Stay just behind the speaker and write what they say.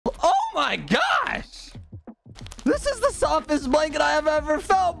my gosh. This is the softest blanket I have ever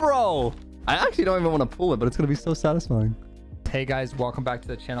felt, bro. I actually don't even want to pull it, but it's going to be so satisfying. Hey guys, welcome back to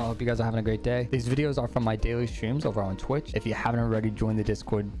the channel. I hope you guys are having a great day. These videos are from my daily streams over on Twitch. If you haven't already, join the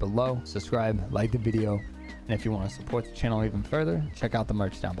Discord below, subscribe, like the video, and if you want to support the channel even further, check out the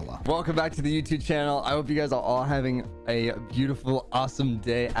merch down below. Welcome back to the YouTube channel. I hope you guys are all having a beautiful, awesome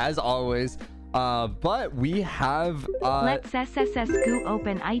day as always. But we have let's SSS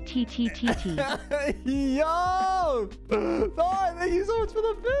open ITTTT. Yo! Oh, thank you so much for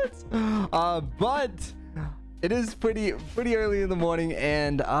the bits. But it is pretty early in the morning,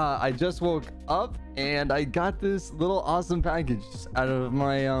 and I just woke up and I got this little awesome package out of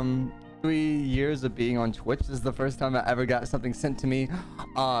my 3 years of being on Twitch. This is the first time I ever got something sent to me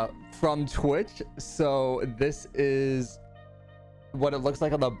from Twitch. So this is what it looks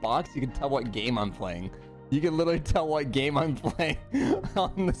like on the box. You can tell what game I'm playing. You can literally tell what game I'm playing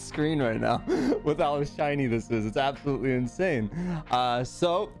on the screen right now with how shiny this is. It's absolutely insane.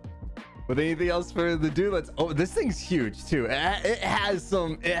 So with anything else further ado, let's... Oh, this thing's huge too. It has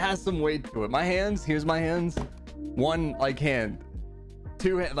some weight to it. My hands, here's my hands. One like hand,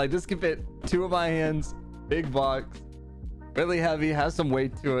 two hand, like this can fit two of my hands. Big box, really heavy, has some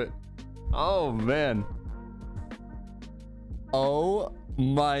weight to it. Oh man. Oh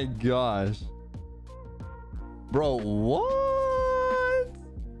my gosh. Bro, what?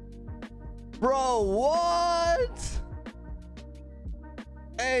 Bro, what?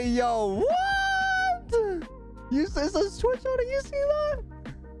 Hey, yo, what? You say it's a switch on it, you see that?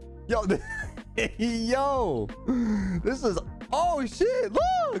 Yo, yo, this is, oh shit,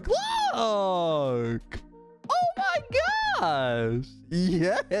 look. Oh my gosh.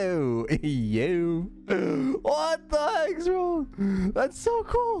 Yo, what the heck's wrong? That's so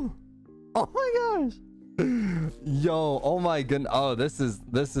cool. Oh my gosh. Yo, oh my goodness. Oh, this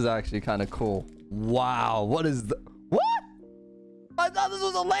is actually kind of cool. Wow, what is the, what? I thought this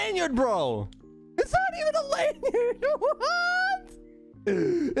was a lanyard, bro. It's not even a lanyard. What?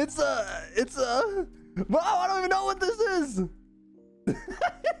 It's a bro, I don't even know what this is. Yo,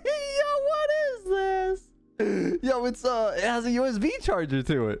 what is this? Yo, it has a USB charger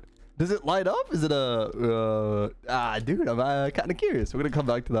to it. Does it light up? Is it a dude, I'm kind of curious. We're gonna come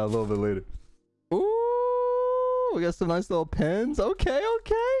back to that a little bit later. Ooh, we got some nice little pens. Okay.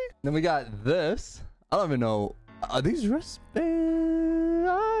 Then we got this. I don't even know. Are these wristbands?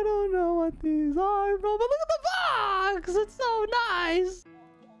 I don't know what these are, bro. But look at the box. It's so nice.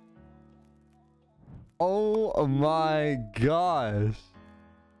 Oh my gosh.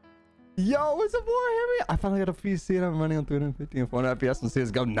 Yo, it's a 4 heavy. I finally got a PC and I'm running on 350 and 400 FPS and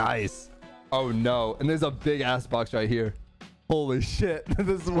CSGO. Nice. Oh no. And there's a big ass box right here. Holy shit.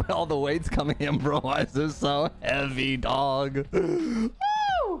 This is where all the weight's coming in, bro. Why is this so heavy, dog? Woo!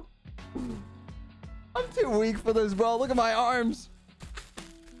 I'm too weak for this, bro. Look at my arms.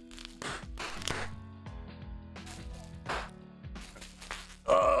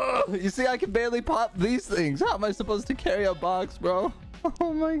 You see, I can barely pop these things. How am I supposed to carry a box, bro?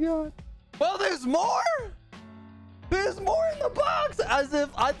 Oh my god. Well, there's more. There's more in the box. As if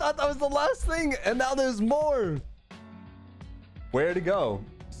I thought that was the last thing, and now there's more. Where to go?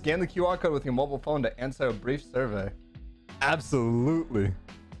 Scan the QR code with your mobile phone to answer a brief survey. Absolutely.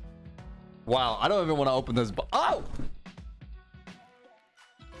 Wow, I don't even want to open this. Oh!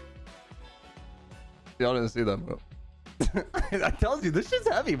 Y'all didn't see that, bro. I told you, this shit's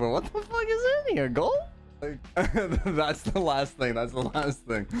heavy, bro. What the fuck is in here? Gold? Like, that's the last thing. That's the last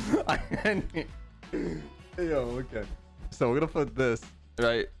thing. Yo, okay. So we're gonna put this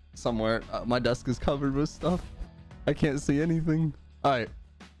right somewhere. My desk is covered with stuff. I can't see anything. All right,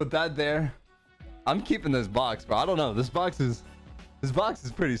 put that there. I'm keeping this box, bro. I don't know. This box is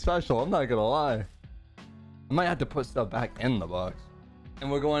pretty special. I'm not gonna lie. I might have to put stuff back in the box.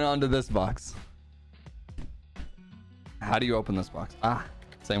 And we're going on to this box. How do you open this box? Ah,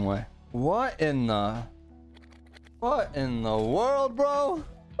 same way. What in the world, bro?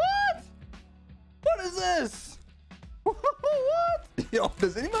 What is this? What? Yo,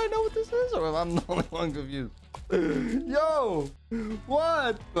 does anybody know what this is, or am I the only one confused? Yo,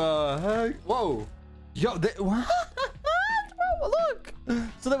 what the heck? Whoa. Yo, what? Bro, look.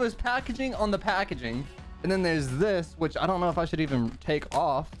 So there was packaging on the packaging, and then there's this, which I don't know if I should even take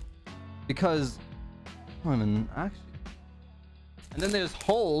off because I mean, actually. And then there's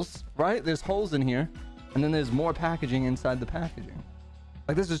holes, right? There's holes in here, and then there's more packaging inside the packaging.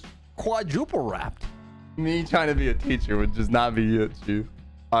 Like this is quadruple wrapped. Me trying to be a teacher would just not be it, Chief.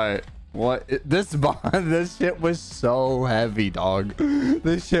 All right, What? This shit was so heavy, dog.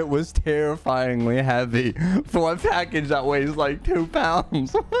 This shit was terrifyingly heavy for a package that weighs like 2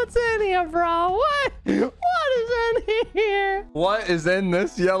 pounds. What's in here, bro? What? What is in here? What is in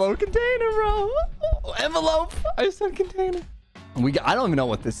this yellow container, bro? Envelope. I said container. I don't even know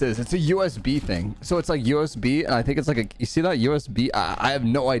what this is. It's a USB thing. So it's like USB, and I think it's like a. You see that USB? I have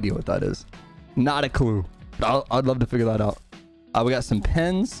no idea what that is. Not a clue. I'd love to figure that out. We got some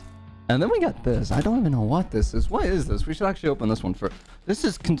pens. And then we got this. I don't even know what this is. What is this? We should actually open this one first. This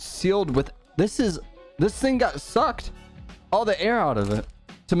is concealed with... This thing got sucked all the air out of it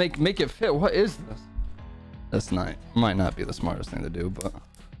to make it fit. What is this? This might not be the smartest thing to do, but...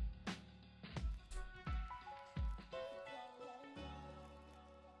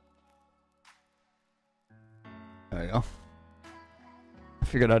 There you go. I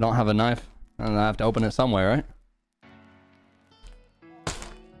figured I don't have a knife. And I have to open it somewhere, right?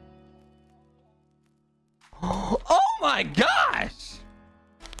 Oh my gosh!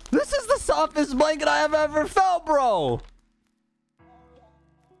 This is the softest blanket I have ever felt, bro!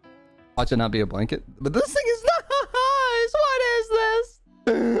 Watch it not be a blanket. But this thing is nice! What is this?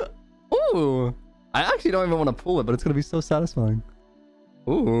 Ooh. I actually don't even want to pull it, but it's going to be so satisfying.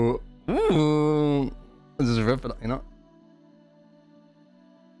 Ooh. Ooh. Just rip it, you know?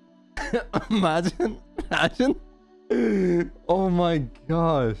 Imagine. Oh my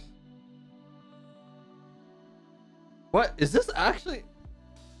gosh. What is this actually?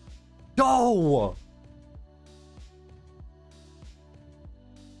 Yo!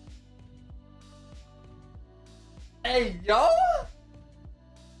 Hey, yo!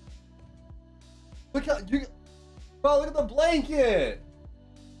 Look at you, bro. Look at the blanket.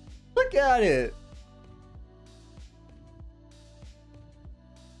 Look at it.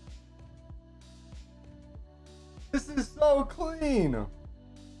 This is so clean.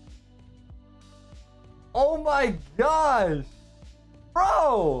 Oh my gosh, bro.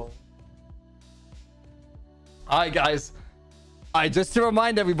 All right, guys. All right, just to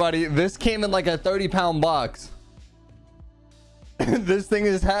remind everybody, this came in like a 30-pound box. This thing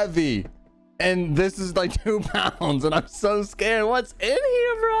is heavy. And this is like 2 pounds. And I'm so scared. What's in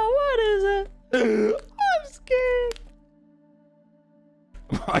here, bro? What is it? I'm scared.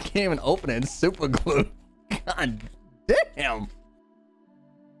 I can't even open it. It's super glued. God damn.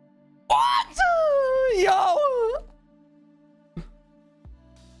 What? Yo.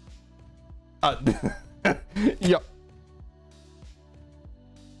 Yo.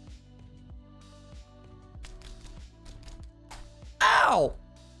 Ow.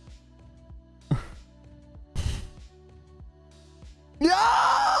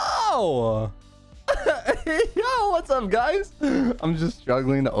 Yo. Yo, what's up, guys? I'm just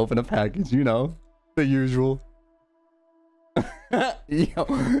struggling to open a package, you know, the usual. Yo,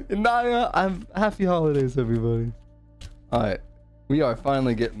 Naya, I'm happy holidays, everybody. All right, we are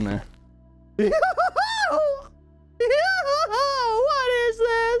finally getting there. What is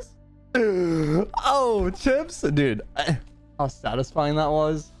this? Oh, chips, dude. How satisfying that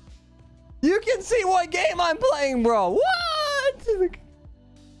was. You can see what game I'm playing, bro. What?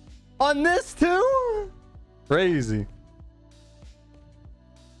 On this too? Crazy.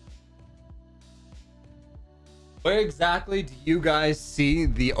 Where exactly do you guys see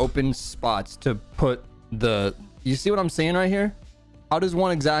the open spots to put the... You see what I'm saying right here? How does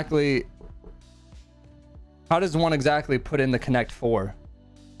one exactly put in the Connect 4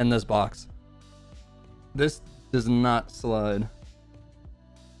 in this box? This does not slide.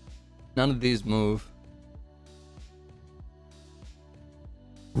 None of these move.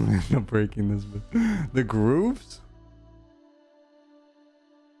 I'm breaking this bit. The grooves?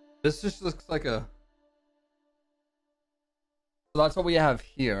 This just looks like a... So that's what we have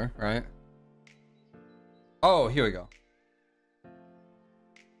here, right? Oh, here we go.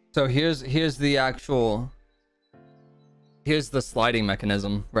 So here's the actual... Here's the sliding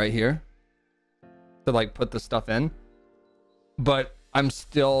mechanism right here. To like put the stuff in. But I'm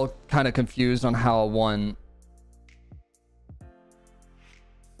still kind of confused on how one...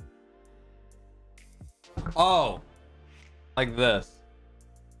 Oh! Like this.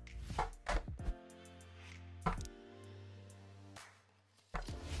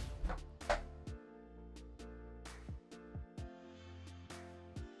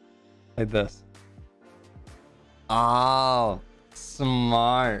 Like this. Oh,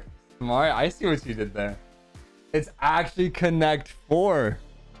 smart. Smart. I see what you did there. It's actually Connect 4.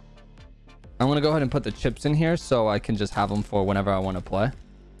 I'm going to go ahead and put the chips in here so I can just have them for whenever I want to play.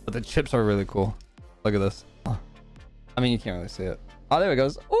 But the chips are really cool. Look at this. Oh. I mean, you can't really see it. Oh, there it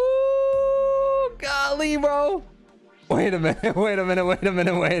goes. Ooh, golly, bro. Wait a minute. Wait a minute. Wait a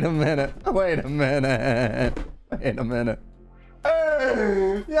minute. Wait a minute. Wait a minute. Wait a minute.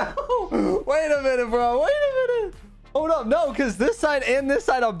 Yo, wait a minute, bro. Wait a minute. Hold up. No, because this side and this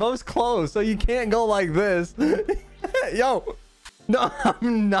side are both closed, so you can't go like this. Yo, no,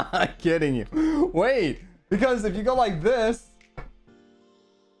 I'm not kidding you. Wait, because if you go like this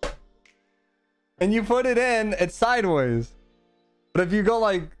and you put it in, it's sideways. But if you go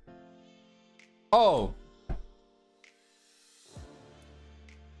like, oh.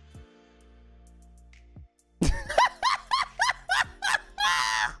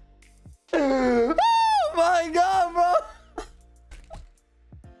 Oh my god, bro.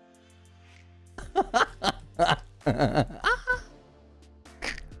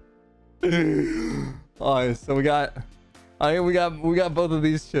 All right, so we got both of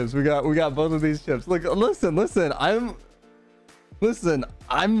these chips. We got both of these chips. Look, listen.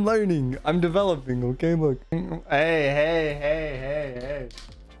 I'm learning. I'm developing. Okay, look. Hey.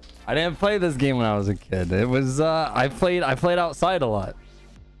 I didn't play this game when I was a kid. It was I played outside a lot.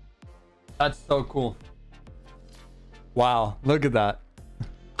 That's so cool. Wow, look at that.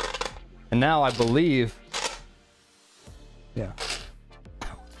 And now I believe, yeah,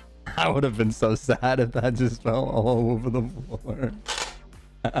 I would have been so sad if that just fell all over the floor.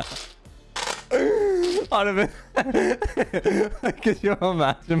 I'd have been. Could you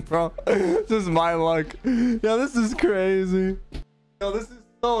imagine, bro? Just my luck. Yo, this is crazy. Yo, this is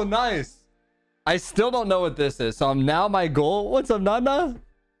so nice. I still don't know what this is. So now my goal. What's up, Nana?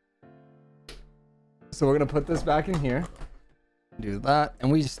 So we're gonna put this back in here. Do that. And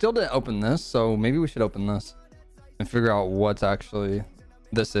we still didn't open this, so maybe we should open this and figure out what's actually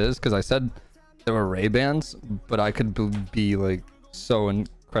this is, because I said there were Ray-Bans, but I could be like so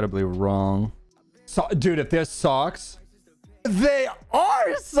incredibly wrong. So dude, if they're socks, they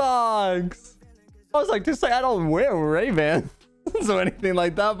are socks. I was like, just like, I don't wear Ray-Bans so anything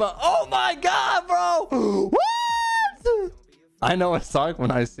like that, but oh my god, bro, what? I know a sock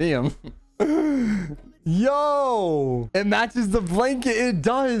when I see him. Yo, it matches the blanket. It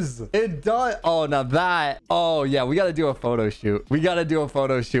does. Oh, now that, oh yeah, we got to do a photo shoot. We got to do a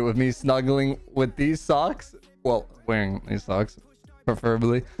photo shoot with me snuggling with these socks. Well, wearing these socks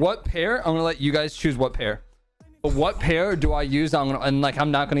preferably. What pair? I'm gonna let you guys choose what pair. But what pair do I use? I'm not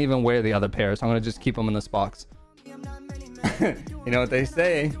gonna even wear the other pair, so I'm gonna just keep them in this box. You know what they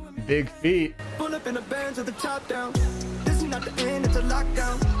say, big feet. Pull up in the bands with the top down. This is not the end, it's a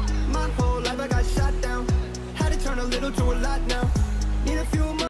lockdown. My whole life I got shot down. Had to turn a little to a lot now. Need a few more.